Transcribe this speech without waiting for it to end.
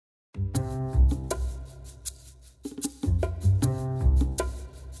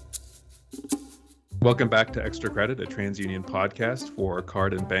Welcome back to Extra Credit, a TransUnion podcast for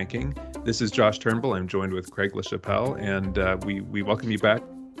card and banking. This is Josh Turnbull. I'm joined with Craig LaChapelle, and we welcome you back.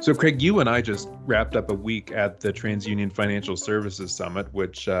 So, Craig, you and I just wrapped up a week at the TransUnion Financial Services Summit,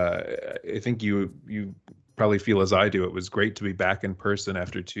 which I think you probably feel as I do. It was great to be back in person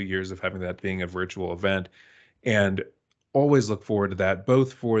after 2 years of having that being a virtual event, and always look forward to that,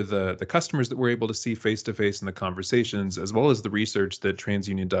 both for the customers that we're able to see face to face in the conversations, as well as the research that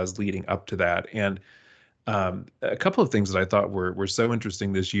TransUnion does leading up to that. And a couple of things that I thought were so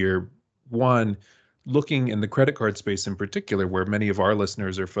interesting this year. One, looking in the credit card space in particular, where many of our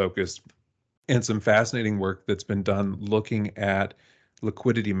listeners are focused, and some fascinating work that's been done looking at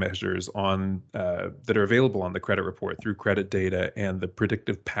liquidity measures on that are available on the credit report through credit data, and the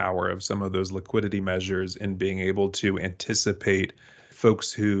predictive power of some of those liquidity measures in being able to anticipate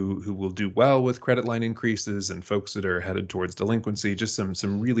folks who will do well with credit line increases and folks that are headed towards delinquency. Just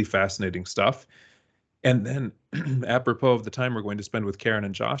some really fascinating stuff. And then, apropos of the time we're going to spend with Karen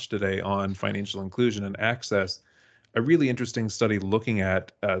and Josh today on financial inclusion and access, a really interesting study looking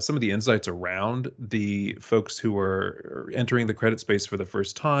at some of the insights around the folks who are entering the credit space for the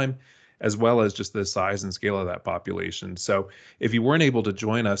first time, as well as just the size and scale of that population. So if you weren't able to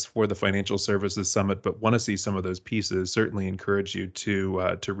join us for the Financial Services Summit, but want to see some of those pieces, certainly encourage you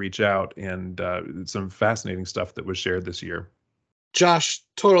to reach out, and some fascinating stuff that was shared this year. Josh,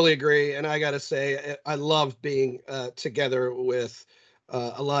 totally agree. And I got to say, I love being together with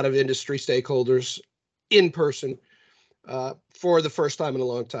a lot of industry stakeholders in person for the first time in a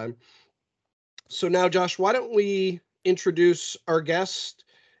long time. So now, Josh, why don't we introduce our guest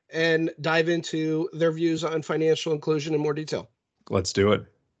and dive into their views on financial inclusion in more detail? Let's do it.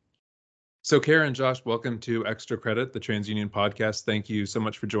 So Karen, Josh, welcome to Extra Credit, the TransUnion podcast. Thank you so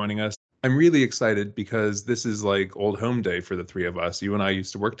much for joining us. I'm really excited because this is like old home day for the three of us. You and I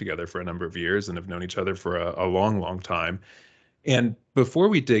used to work together for a number of years and have known each other for a long, long time. And before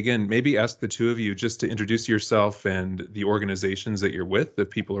we dig in, maybe ask the two of you just to introduce yourself and the organizations that you're with,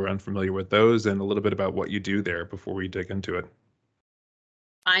 if people are unfamiliar with those, and a little bit about what you do there before we dig into it.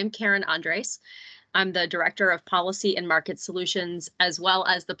 I'm Karen Andres. I'm the Director of Policy and Market Solutions, as well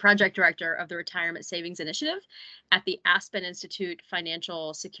as the Project Director of the Retirement Savings Initiative at the Aspen Institute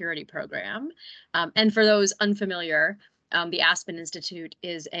Financial Security Program. And for those unfamiliar, the Aspen Institute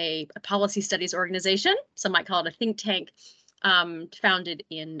is a policy studies organization. Some might call it a think tank, founded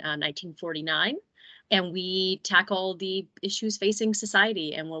in 1949. And we tackle the issues facing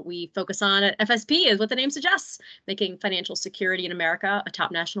society. And what we focus on at FSP is what the name suggests, making financial security in America a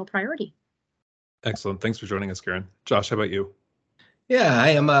top national priority. Excellent. Thanks for joining us, Karen. Josh, how about you? Yeah, I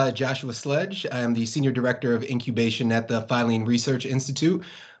am Joshua Sledge. I am the Senior Director of Incubation at the Filing Research Institute.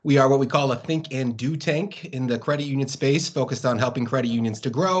 We are what we call a think and do tank in the credit union space, focused on helping credit unions to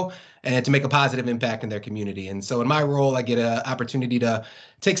grow and to make a positive impact in their community. And so in my role, I get an opportunity to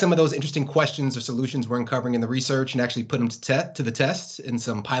take some of those interesting questions or solutions we're uncovering in the research and actually put them to the test in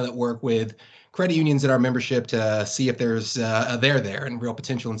some pilot work with credit unions in our membership to see if there's there and real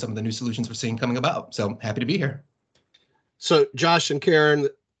potential in some of the new solutions we're seeing coming about. So happy to be here. So Josh and Karen,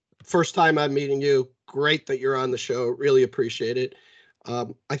 first time I'm meeting you. Great that you're on the show. Really appreciate it.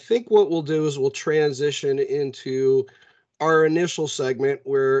 I think what we'll do is we'll transition into our initial segment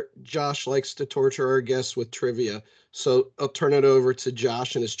where Josh likes to torture our guests with trivia. So I'll turn it over to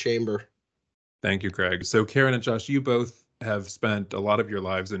Josh in his chamber. Thank you, Craig. So Karen and Josh, you both have spent a lot of your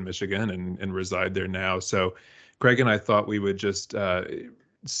lives in Michigan and reside there now. So Craig and I thought we would just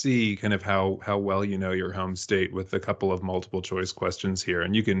see kind of how well you know your home state with a couple of multiple choice questions here.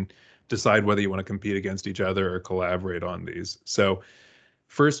 And you can decide whether you want to compete against each other or collaborate on these. So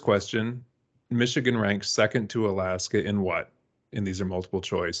first question, Michigan ranks second to Alaska in what? And these are multiple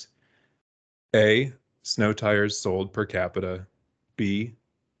choice. A, snow tires sold per capita. B,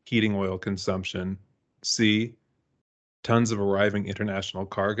 heating oil consumption. C, tons of arriving international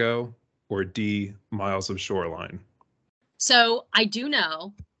cargo. Or D, miles of shoreline. So I do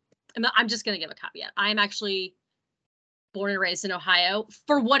know, I'm just going to give a caveat. I am actually born and raised in Ohio.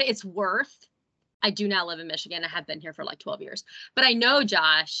 For what it's worth, I do now live in Michigan. I have been here for like 12 years. But I know,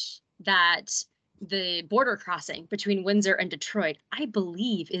 Josh, that the border crossing between Windsor and Detroit, I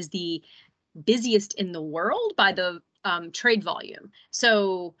believe, is the busiest in the world by the trade volume.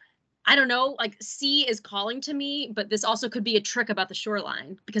 So I don't know, like C is calling to me, but this also could be a trick about the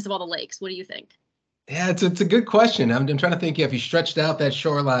shoreline because of all the lakes. What do you think? Yeah, it's a good question. I'm trying to think if you stretched out that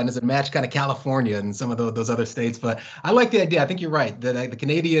shoreline, does it match kind of California and some of those other states? But I like the idea. I think you're right.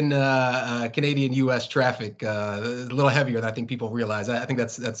 The Canadian-U.S. traffic is a little heavier than I think people realize. I think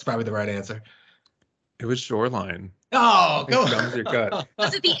that's probably the right answer. It was Shoreline. Oh, It comes your gut.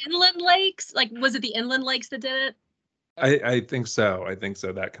 Was it the inland lakes? Like, was it the inland lakes that did it? I think so. I think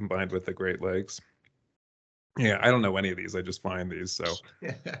so. That combined with the Great Lakes. Yeah, I don't know any of these. I just find these. So,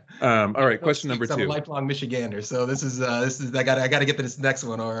 all right. Question number I'm a 2. lifelong Michigander, so this is I gotta get to this next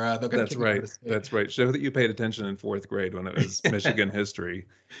one, or they're gonna That's kick me out of right. the state. That's right. Show that you paid attention in 4th grade when it was Michigan history.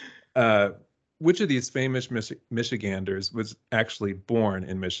 Which of these famous Michiganders was actually born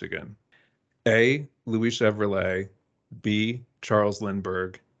in Michigan? A. Louis Chevrolet, B. Charles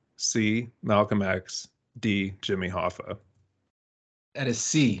Lindbergh, C. Malcolm X, D. Jimmy Hoffa. That is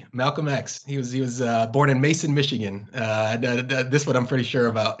C. Malcolm X. He was born in Mason, Michigan. This one I'm pretty sure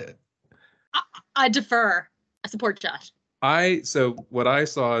about. I defer. I support Josh. So what I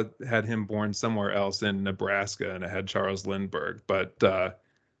saw had him born somewhere else in Nebraska, and it had Charles Lindbergh. But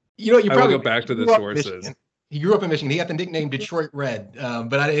You I will go back to the sources. He grew up in Michigan. He got the nickname Detroit Red,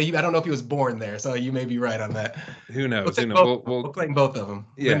 but I don't know if he was born there. So you may be right on that. Who knows? We'll claim both of them.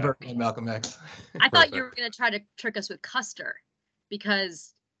 Yeah. Lindbergh and Malcolm X. I thought you were going to try to trick us with Custer,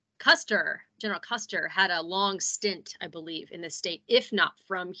 because General Custer, had a long stint, I believe, in the state, if not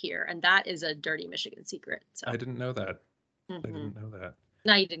from here, and that is a dirty Michigan secret. So I didn't know that. Mhm. I didn't know that.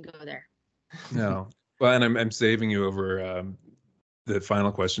 No, you didn't go there. No. Well, and I'm saving you over the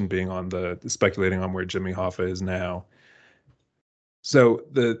final question being on the speculating on where Jimmy Hoffa is now. So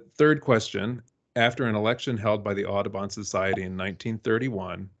the third question: after an election held by the Audubon Society in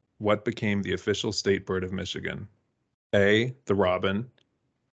 1931, what became the official state bird of Michigan? A, the robin,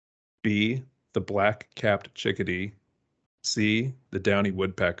 B, the black-capped chickadee, C, the downy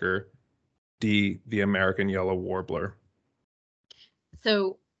woodpecker, D, the American yellow warbler.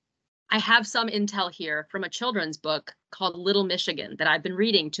 So I have some intel here from a children's book called Little Michigan that I've been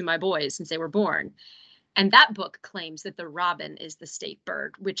reading to my boys since they were born. And that book claims that the robin is the state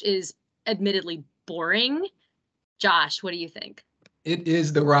bird, which is admittedly boring. Josh, what do you think? It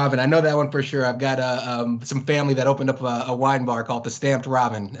is the robin. I know that one for sure. I've got some family that opened up a wine bar called the Stamped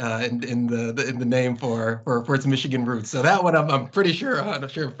Robin in the name for its Michigan roots. So that one I'm pretty sure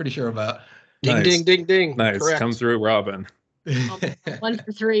about. Ding, Nice. ding, ding, ding. Nice. Correct. Come through, Robin. 1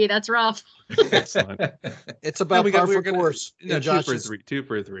 for 3. That's rough. Excellent. It's about par for gonna, course. No, in 2 for Josh's- 3. 2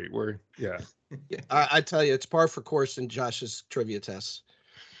 for 3. I tell you, it's par for course in Josh's trivia tests.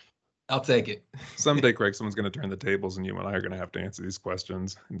 I'll take it. Someday, Craig, someone's going to turn the tables, and you and I are going to have to answer these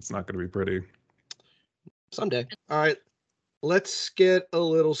questions. It's not going to be pretty. Someday. All right. Let's get a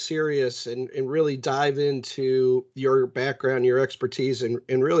little serious and really dive into your background, your expertise, and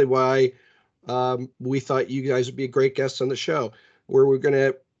really why we thought you guys would be great guests on the show.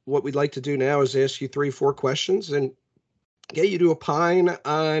 What we'd like to do now is ask you 3-4 questions and get you to opine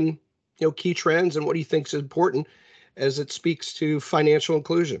on, key trends and what do you think is important as it speaks to financial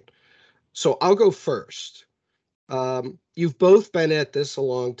inclusion. So I'll go first. You've both been at this a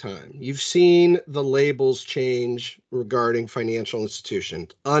long time. You've seen the labels change regarding financial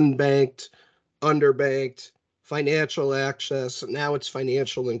institutions: unbanked, underbanked, financial access, and now it's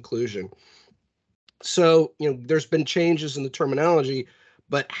financial inclusion. So, there's been changes in the terminology,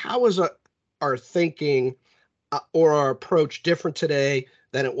 but how is our thinking or our approach different today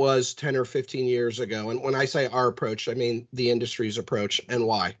than it was 10 or 15 years ago? And when I say our approach, I mean the industry's approach, and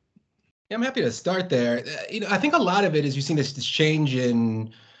why? Yeah, I'm happy to start there. I think a lot of it is you've seen this change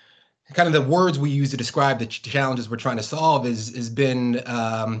in kind of the words we use to describe the challenges we're trying to solve has been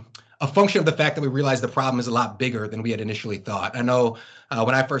a function of the fact that we realize the problem is a lot bigger than we had initially thought. I know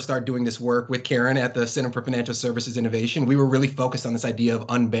when I first started doing this work with Karen at the Center for Financial Services Innovation, we were really focused on this idea of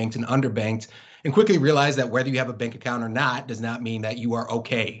unbanked and underbanked, and quickly realized that whether you have a bank account or not does not mean that you are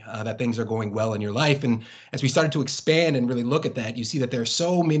okay, that things are going well in your life. And as we started to expand and really look at that, you see that there are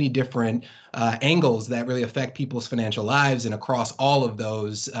so many different angles that really affect people's financial lives, and across all of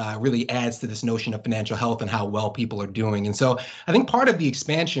those really adds to this notion of financial health and how well people are doing. And so I think part of the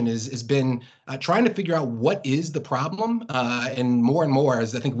expansion has been trying to figure out what is the problem, and more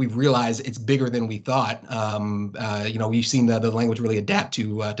as I think we've realized it's bigger than we thought. We've seen the language really adapt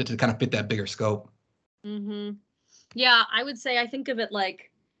to kind of fit that bigger scope. Mm-hmm. Yeah, I would say I think of it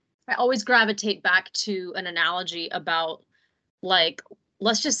like I always gravitate back to an analogy about, like,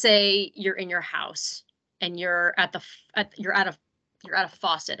 let's just say you're in your house and you're at a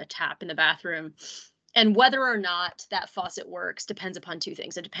faucet, a tap in the bathroom, and whether or not that faucet works depends upon 2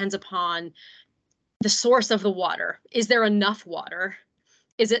 things. It depends upon the source of the water. Is there enough water?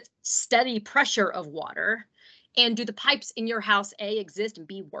 Is it steady pressure of water? And do the pipes in your house, A, exist, and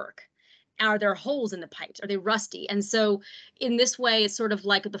B, work? Are there holes in the pipes? Are they rusty? And so in this way, it's sort of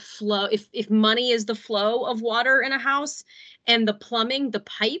like the flow. If money is the flow of water in a house, and the plumbing, the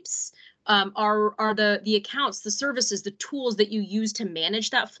pipes are the accounts, the services, the tools that you use to manage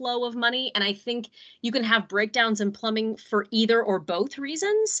that flow of money. And I think you can have breakdowns in plumbing for either or both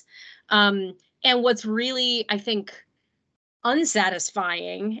reasons. And what's really, I think,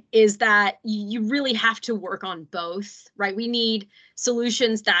 unsatisfying is that you really have to work on both, right? We need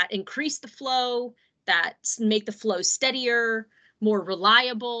solutions that increase the flow, that make the flow steadier, more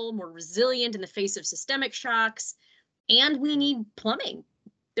reliable, more resilient in the face of systemic shocks. And we need plumbing.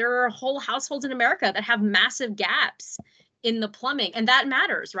 There are whole households in America that have massive gaps in the plumbing, and that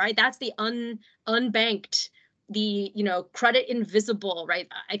matters, right? That's the unbanked, the credit invisible, right?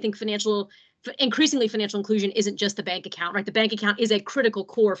 I think increasingly financial inclusion isn't just the bank account, right? The bank account is a critical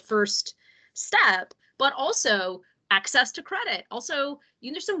core first step, but also access to credit. Also,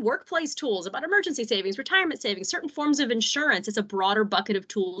 there's some workplace tools about emergency savings, retirement savings, certain forms of insurance. It's a broader bucket of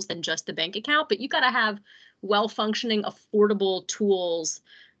tools than just the bank account, but you got to have well-functioning, affordable tools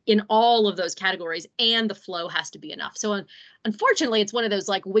in all of those categories, and the flow has to be enough. So unfortunately, it's one of those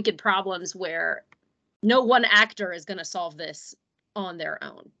like wicked problems where no one actor is going to solve this on their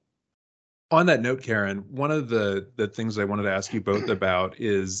own. On that note, Karen, one of the things I wanted to ask you both about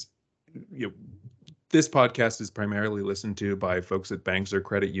is, this podcast is primarily listened to by folks at banks or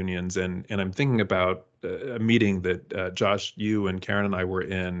credit unions, and I'm thinking about a meeting that Josh, you and Karen and I were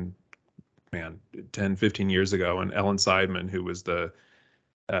in, 10, 15 years ago, and Ellen Seidman, who was the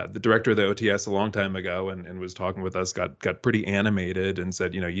director of the OTS a long time ago and was talking with us, got pretty animated and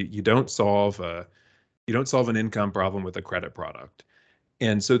said, you don't solve an income problem with a credit product.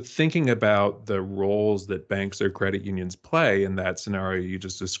 And so thinking about the roles that banks or credit unions play in that scenario you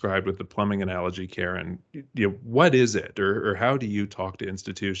just described with the plumbing analogy, Karen, what is it, or how do you talk to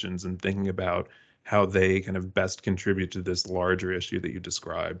institutions and thinking about how they kind of best contribute to this larger issue that you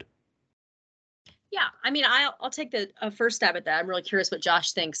described? Yeah, I mean, I'll take the first stab at that. I'm really curious what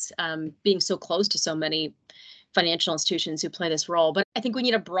Josh thinks, being so close to so many financial institutions who play this role. But I think we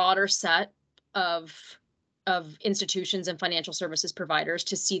need a broader set of institutions and financial services providers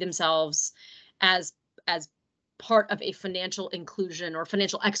to see themselves as part of a financial inclusion or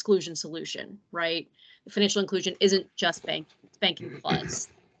financial exclusion solution, right? Financial inclusion isn't just banking plus.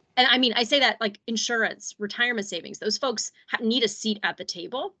 And I mean, I say that like insurance, retirement savings, those folks need a seat at the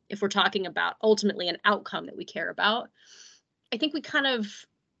table if we're talking about ultimately an outcome that we care about. I think we kind of,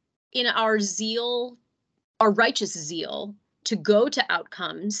 in our zeal, our righteous zeal to go to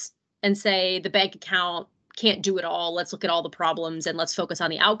outcomes and say the bank account can't do it all, let's look at all the problems and let's focus on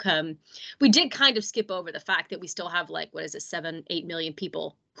the outcome. We did kind of skip over the fact that we still have 7-8 million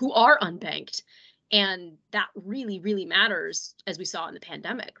people who are unbanked. And that really, really matters, as we saw in the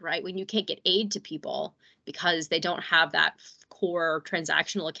pandemic, right? When you can't get aid to people because they don't have that core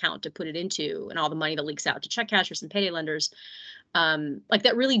transactional account to put it into, and all the money that leaks out to check cashers and payday lenders,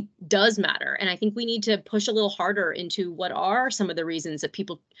 that really does matter. And I think we need to push a little harder into what are some of the reasons that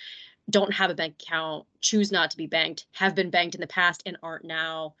people don't have a bank account, choose not to be banked, have been banked in the past and aren't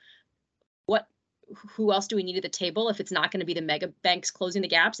now. Who else do we need at the table if it's not going to be the mega banks closing the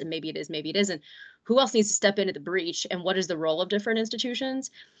gaps? And maybe it is, maybe it isn't. Who else needs to step into the breach, and what is the role of different institutions?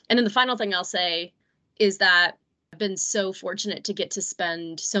 And then the final thing I'll say is that I've been so fortunate to get to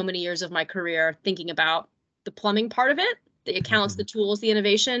spend so many years of my career thinking about the plumbing part of it, the accounts, the tools, the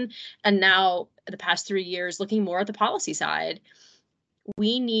innovation, and now the past 3 years looking more at the policy side.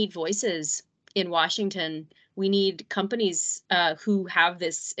 We need voices in Washington. We need companies who have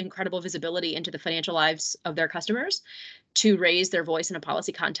this incredible visibility into the financial lives of their customers to raise their voice in a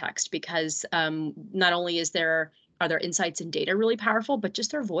policy context, because not only are their insights and data really powerful, but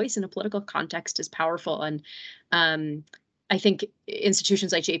just their voice in a political context is powerful. And I think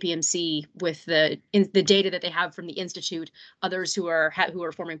institutions like JPMC, with the data that they have from the Institute, others who are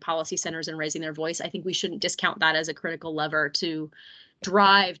forming policy centers and raising their voice, I think we shouldn't discount that as a critical lever to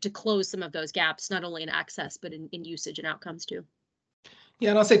drive to close some of those gaps, not only in access, but in usage and outcomes too. Yeah,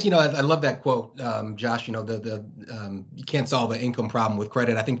 and I'll say, I love that quote, Josh. The you can't solve an income problem with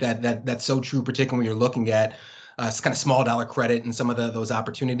credit. I think that's so true, particularly when you're looking at kind of small dollar credit and some of those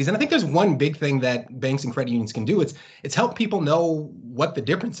opportunities. And I think there's one big thing that banks and credit unions can do. It's help people know what the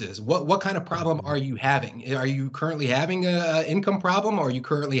difference is. What kind of problem are you having? Are you currently having an income problem, or are you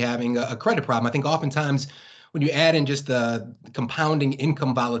currently having a credit problem? I think oftentimes when you add in just the compounding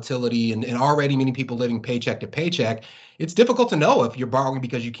income volatility and already many people living paycheck to paycheck, it's difficult to know if you're borrowing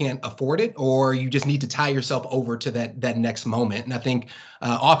because you can't afford it, or you just need to tie yourself over to that next moment. And I think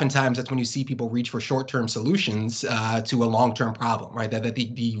oftentimes that's when you see people reach for short-term solutions to a long-term problem, right? That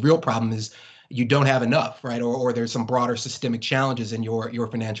the real problem is you don't have enough, right? Or there's some broader systemic challenges in your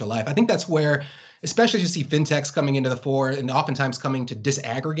financial life. I think that's where especially as you see fintechs coming into the fore and oftentimes coming to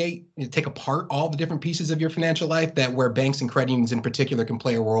disaggregate, take apart all the different pieces of your financial life, that where banks and credit unions in particular can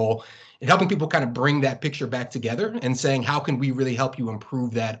play a role in helping people kind of bring that picture back together and saying, how can we really help you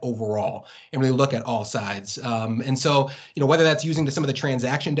improve that overall and really look at all sides? And so, whether that's using some of the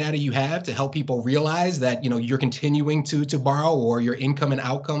transaction data you have to help people realize that, you're continuing to borrow, or your income and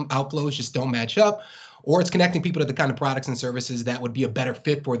outflows just don't match up, or it's connecting people to the kind of products and services that would be a better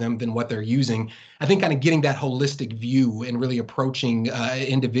fit for them than what they're using. I think kind of getting that holistic view and really approaching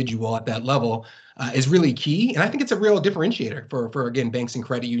individual at that level is really key. And I think it's a real differentiator for again, banks and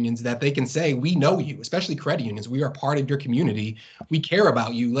credit unions, that they can say, we know you, especially credit unions. We are part of your community. We care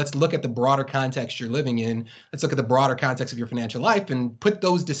about you. Let's look at the broader context you're living in. Let's look at the broader context of your financial life and put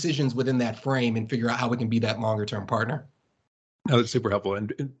those decisions within that frame and figure out how we can be that longer term partner. No, that's super helpful.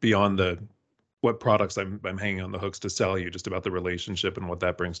 And beyond what products I'm hanging on the hooks to sell you, just about the relationship and what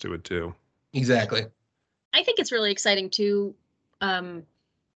that brings to it too. Exactly. I think it's really exciting too,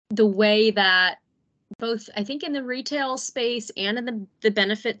 the way that both, I think in the retail space and in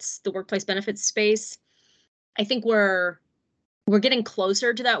the workplace benefits space, I think we're getting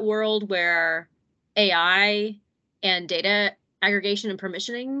closer to that world where AI and data aggregation and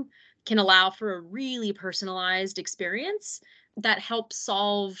permissioning can allow for a really personalized experience that helps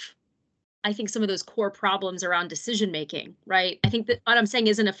solve, I think, some of those core problems around decision making, right? I think that what I'm saying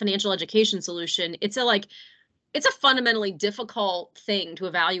isn't a financial education solution. It's a fundamentally difficult thing to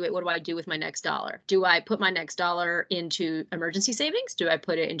evaluate. What do I do with my next dollar? Do I put my next dollar into emergency savings? Do I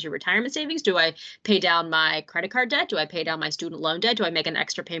put it into retirement savings? Do I pay down my credit card debt? Do I pay down my student loan debt? Do I make an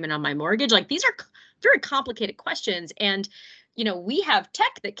extra payment on my mortgage? Like, these are very complicated questions. And, we have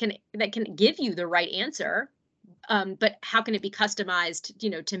tech that can give you the right answer. But how can it be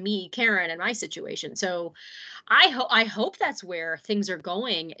customized, to me, Karen, and my situation? So I hope that's where things are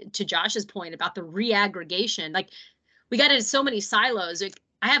going. To Josh's point about the reaggregation, like, we got into so many silos. Like,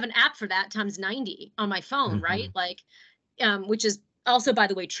 I have an app for that times 90 on my phone, right? Like, which is also, by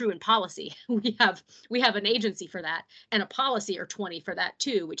the way, true in policy. We have an agency for that and a policy or 20 for that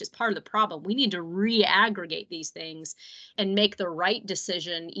too, which is part of the problem. We need to reaggregate these things and make the right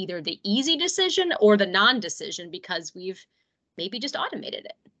decision, either the easy decision or the non-decision, because we've maybe just automated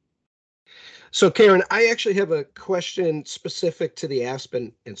it. So, Karen, I actually have a question specific to the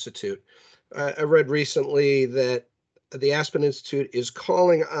Aspen Institute. I read recently that the Aspen Institute is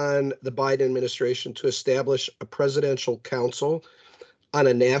calling on the Biden administration to establish a presidential council on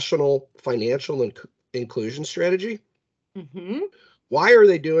a national financial inclusion strategy. Mm-hmm. Why are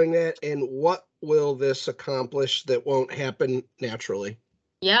they doing that, and what will this accomplish that won't happen naturally?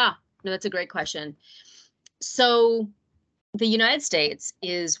 Yeah, no, that's a great question. So the United States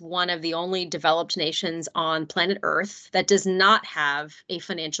is one of the only developed nations on planet Earth that does not have a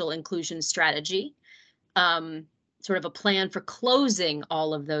financial inclusion strategy, sort of a plan for closing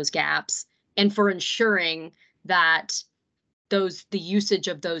all of those gaps and for ensuring that the usage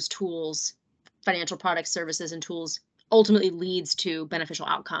of those tools, financial products, services, and tools, ultimately leads to beneficial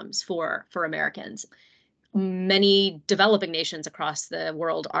outcomes for Americans. Many developing nations across the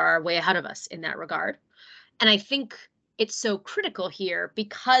world are way ahead of us in that regard. And I think it's so critical here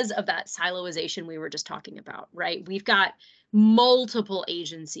because of that siloization we were just talking about, right? We've got multiple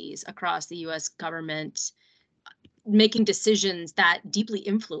agencies across the US government making decisions that deeply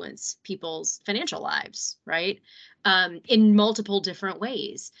influence people's financial lives, right? In multiple different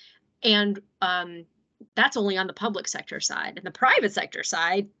ways. And that's only on the public sector side. And the private sector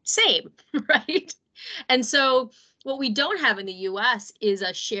side, same, right? And so what we don't have in the US is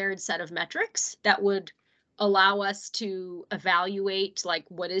a shared set of metrics that would allow us to evaluate, like,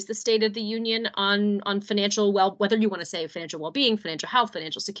 what is the state of the union on financial, whether you want to say financial well-being, financial health,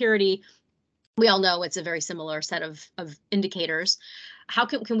 financial security. We all know it's a very similar set of indicators. How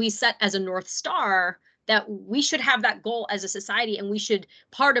can we set as a North Star that we should have that goal as a society, and we should,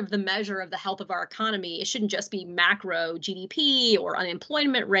 part of the measure of the health of our economy, it shouldn't just be macro GDP or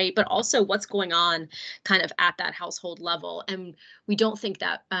unemployment rate, but also what's going on kind of at that household level. And we don't think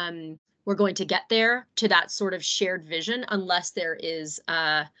that we're going to get there to that sort of shared vision unless there is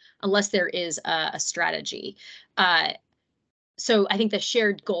a strategy. So I think the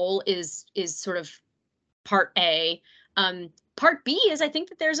shared goal is sort of part A. Part B is, I think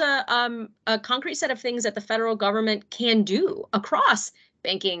that there's a concrete set of things that the federal government can do across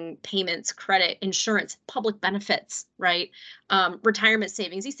banking, payments, credit, insurance, public benefits, right? Retirement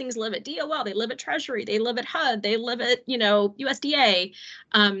savings. These things live at DOL, they live at Treasury, they live at HUD, they live at USDA.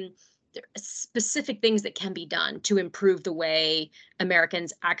 there are specific things that can be done to improve the way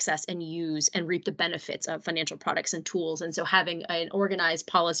Americans access and use and reap the benefits of financial products and tools. And so having an organized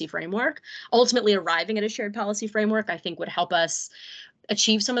policy framework, ultimately arriving at a shared policy framework, I think would help us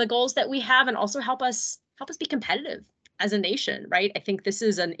achieve some of the goals that we have and also help us be competitive as a nation, right? I think this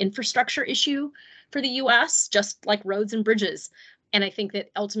is an infrastructure issue for the US, just like roads and bridges. And I think that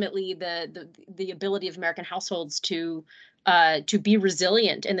ultimately the ability of American households to be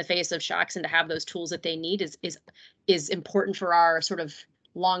resilient in the face of shocks and to have those tools that they need is important for our sort of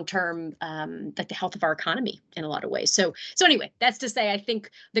long-term, like the health of our economy in a lot of ways. So anyway, that's to say, I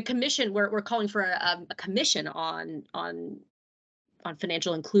think the commission, we're calling for a commission on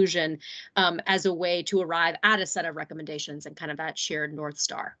financial inclusion as a way to arrive at a set of recommendations and kind of that shared North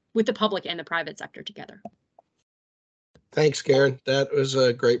Star with the public and the private sector together. Thanks, Karen. That was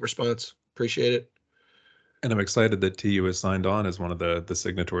a great response. Appreciate it. And I'm excited that TU has signed on as one of the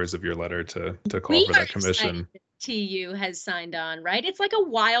signatories of your letter to call for that commission. TU has signed on, right? It's like a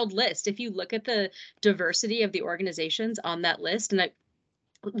wild list. If you look at the diversity of the organizations on that list, and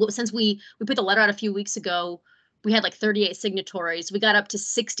since we put the letter out a few weeks ago, we had like 38 signatories. We got up to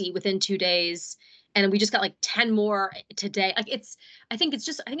 60 within 2 days, and we just got like 10 more today. Like I think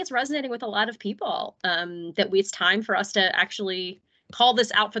it's resonating with a lot of people that it's time for us to actually call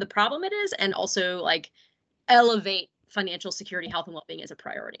this out for the problem it is, and also like elevate financial security, health, and well-being as a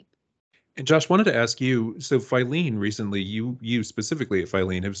priority. And Josh, wanted to ask you, so Filene recently, you specifically at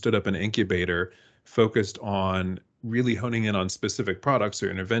Filene have stood up an incubator focused on really honing in on specific products or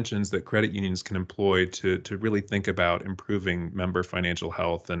interventions that credit unions can employ to really think about improving member financial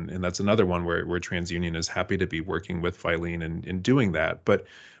health. And that's another one where TransUnion is happy to be working with Filene in doing that. But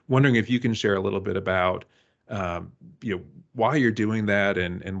wondering if you can share a little bit about why you're doing that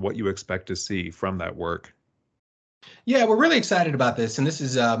and what you expect to see from that work. Yeah, we're really excited about this. And this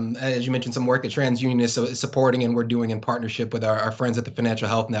is, as you mentioned, some work that TransUnion is supporting and we're doing in partnership with our friends at the Financial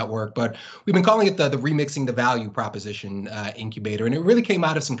Health Network. But we've been calling it the Remixing the Value Proposition Incubator. And it really came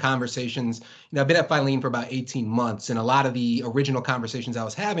out of some conversations. I've been at Filene for about 18 months. And a lot of the original conversations I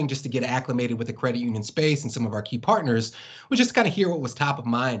was having just to get acclimated with the credit union space and some of our key partners was just kind of hear what was top of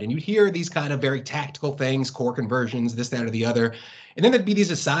mind. And you'd hear these kind of very tactical things, core conversions, this, that, or the other. And then there'd be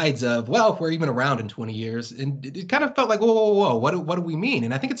these asides of, well, if we're even around in 20 years, and it kind of felt like, whoa, what do we mean?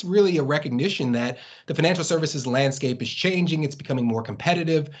 And I think it's really a recognition that the financial services landscape is changing. It's becoming more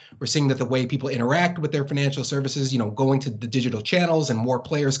competitive. We're seeing that the way people interact with their financial services, going to the digital channels and more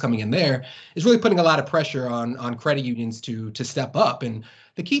players coming in there is really putting a lot of pressure on credit unions to step up. And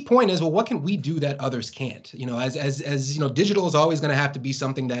the key point is, well, what can we do that others can't? As digital is always going to have to be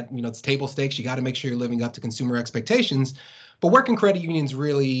something that, it's table stakes. You got to make sure you're living up to consumer expectations. But where can credit unions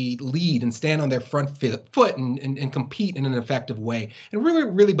really lead and stand on their front foot and compete in an effective way? And really,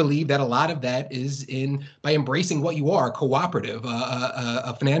 really believe that a lot of that is by embracing what you are, a cooperative,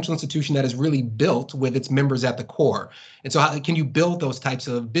 a financial institution that is really built with its members at the core. And so how can you build those types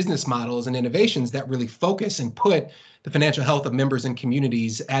of business models and innovations that really focus and put the financial health of members and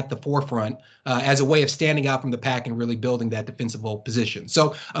communities at the forefront as a way of standing out from the pack and really building that defensible position.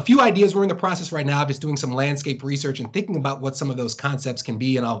 So a few ideas. We're in the process right now of just doing some landscape research and thinking about what some of those concepts can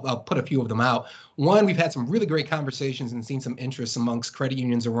be, and I'll put a few of them out. One, we've had some really great conversations and seen some interest amongst credit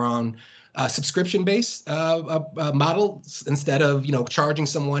unions around subscription-based models instead of charging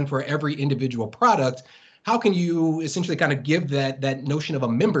someone for every individual product. How can you essentially kind of give that notion of a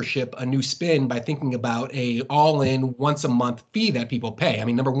membership a new spin by thinking about a all-in once a month fee that people pay? I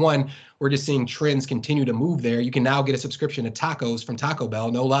mean, number one, we're just seeing trends continue to move there. You can now get a subscription to tacos from Taco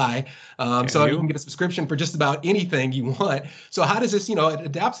Bell, no lie. So you can get a subscription for just about anything you want. So how does this, it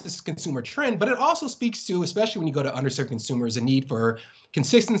adapts this consumer trend, but it also speaks to, especially when you go to underserved consumers, a need for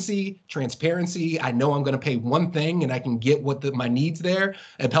consistency, transparency. I know I'm going to pay one thing and I can get my needs there.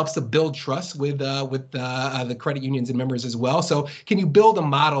 It helps to build trust with the credit unions and members as well. So can you build a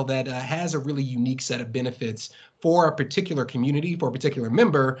model that has a really unique set of benefits for a particular community, for a particular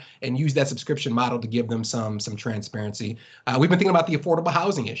member, and use that subscription model to give them some transparency? We've been thinking about the affordable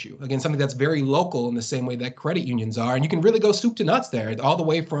housing issue. Again, something that's very local in the same way that credit unions are. And you can really go soup to nuts there, all the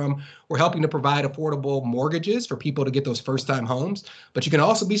way from we're helping to provide affordable mortgages for people to get those first-time homes, but you can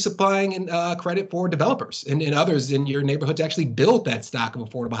also be supplying credit for developers and others in your neighborhood to actually build that stock of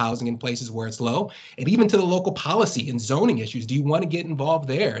affordable housing in places where it's low, and even to the local policy and zoning issues. Do you want to get involved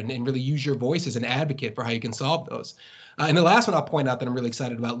there and really use your voice as an advocate for how you can solve those? And the last one I'll point out that I'm really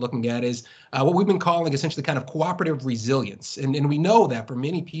excited about looking at is what we've been calling essentially kind of cooperative resilience. And we know that for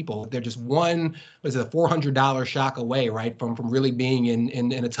many people, they're just one, was it a $400 shock away, right, from really being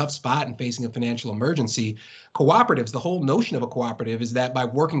in a tough spot and facing a financial emergency. Cooperatives, the whole notion of a cooperative is that by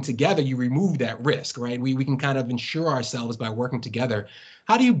working together, you remove that risk, right? We can kind of insure ourselves by working together.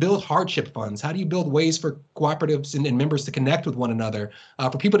 How do you build hardship funds? How do you build ways for cooperatives and members to connect with one another,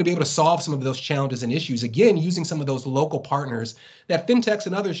 for people to be able to solve some of those challenges and issues? Again, using some of those local partners that fintechs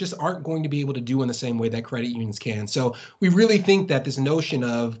and others just aren't going to be able to do in the same way that credit unions can. So we really think that this notion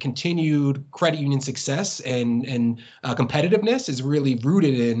of continued credit union success and competitiveness is really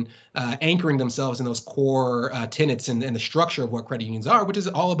rooted in anchoring themselves in those core tenets and the structure of what credit unions are, which is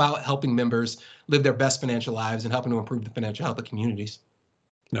all about helping members live their best financial lives and helping to improve the financial health of communities.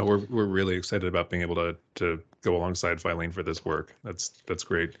 No, we're really excited about being able to go alongside Filene for this work. That's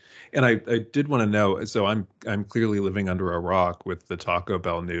great. And I did want to know, so I'm clearly living under a rock with the Taco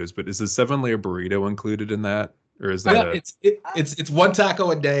Bell news, but is the 7-layer burrito included in that? Or is that it's one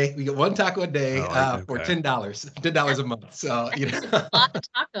taco a day. We get one taco a day for okay. $10 a month. So a lot of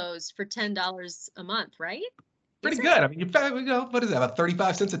tacos for $10 a month, right? Pretty good. I mean, what is that? About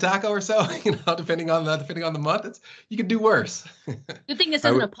 35 cents a taco or so? Depending on the month, you could do worse. Good thing this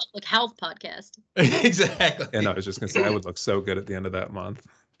isn't a public health podcast. Exactly. And I was just gonna say I would look so good at the end of that month.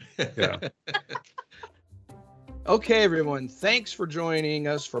 Yeah. Okay, everyone. Thanks for joining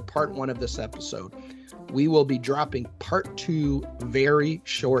us for part 1 of this episode. We will be dropping part 2 very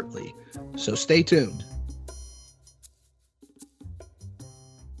shortly, so stay tuned.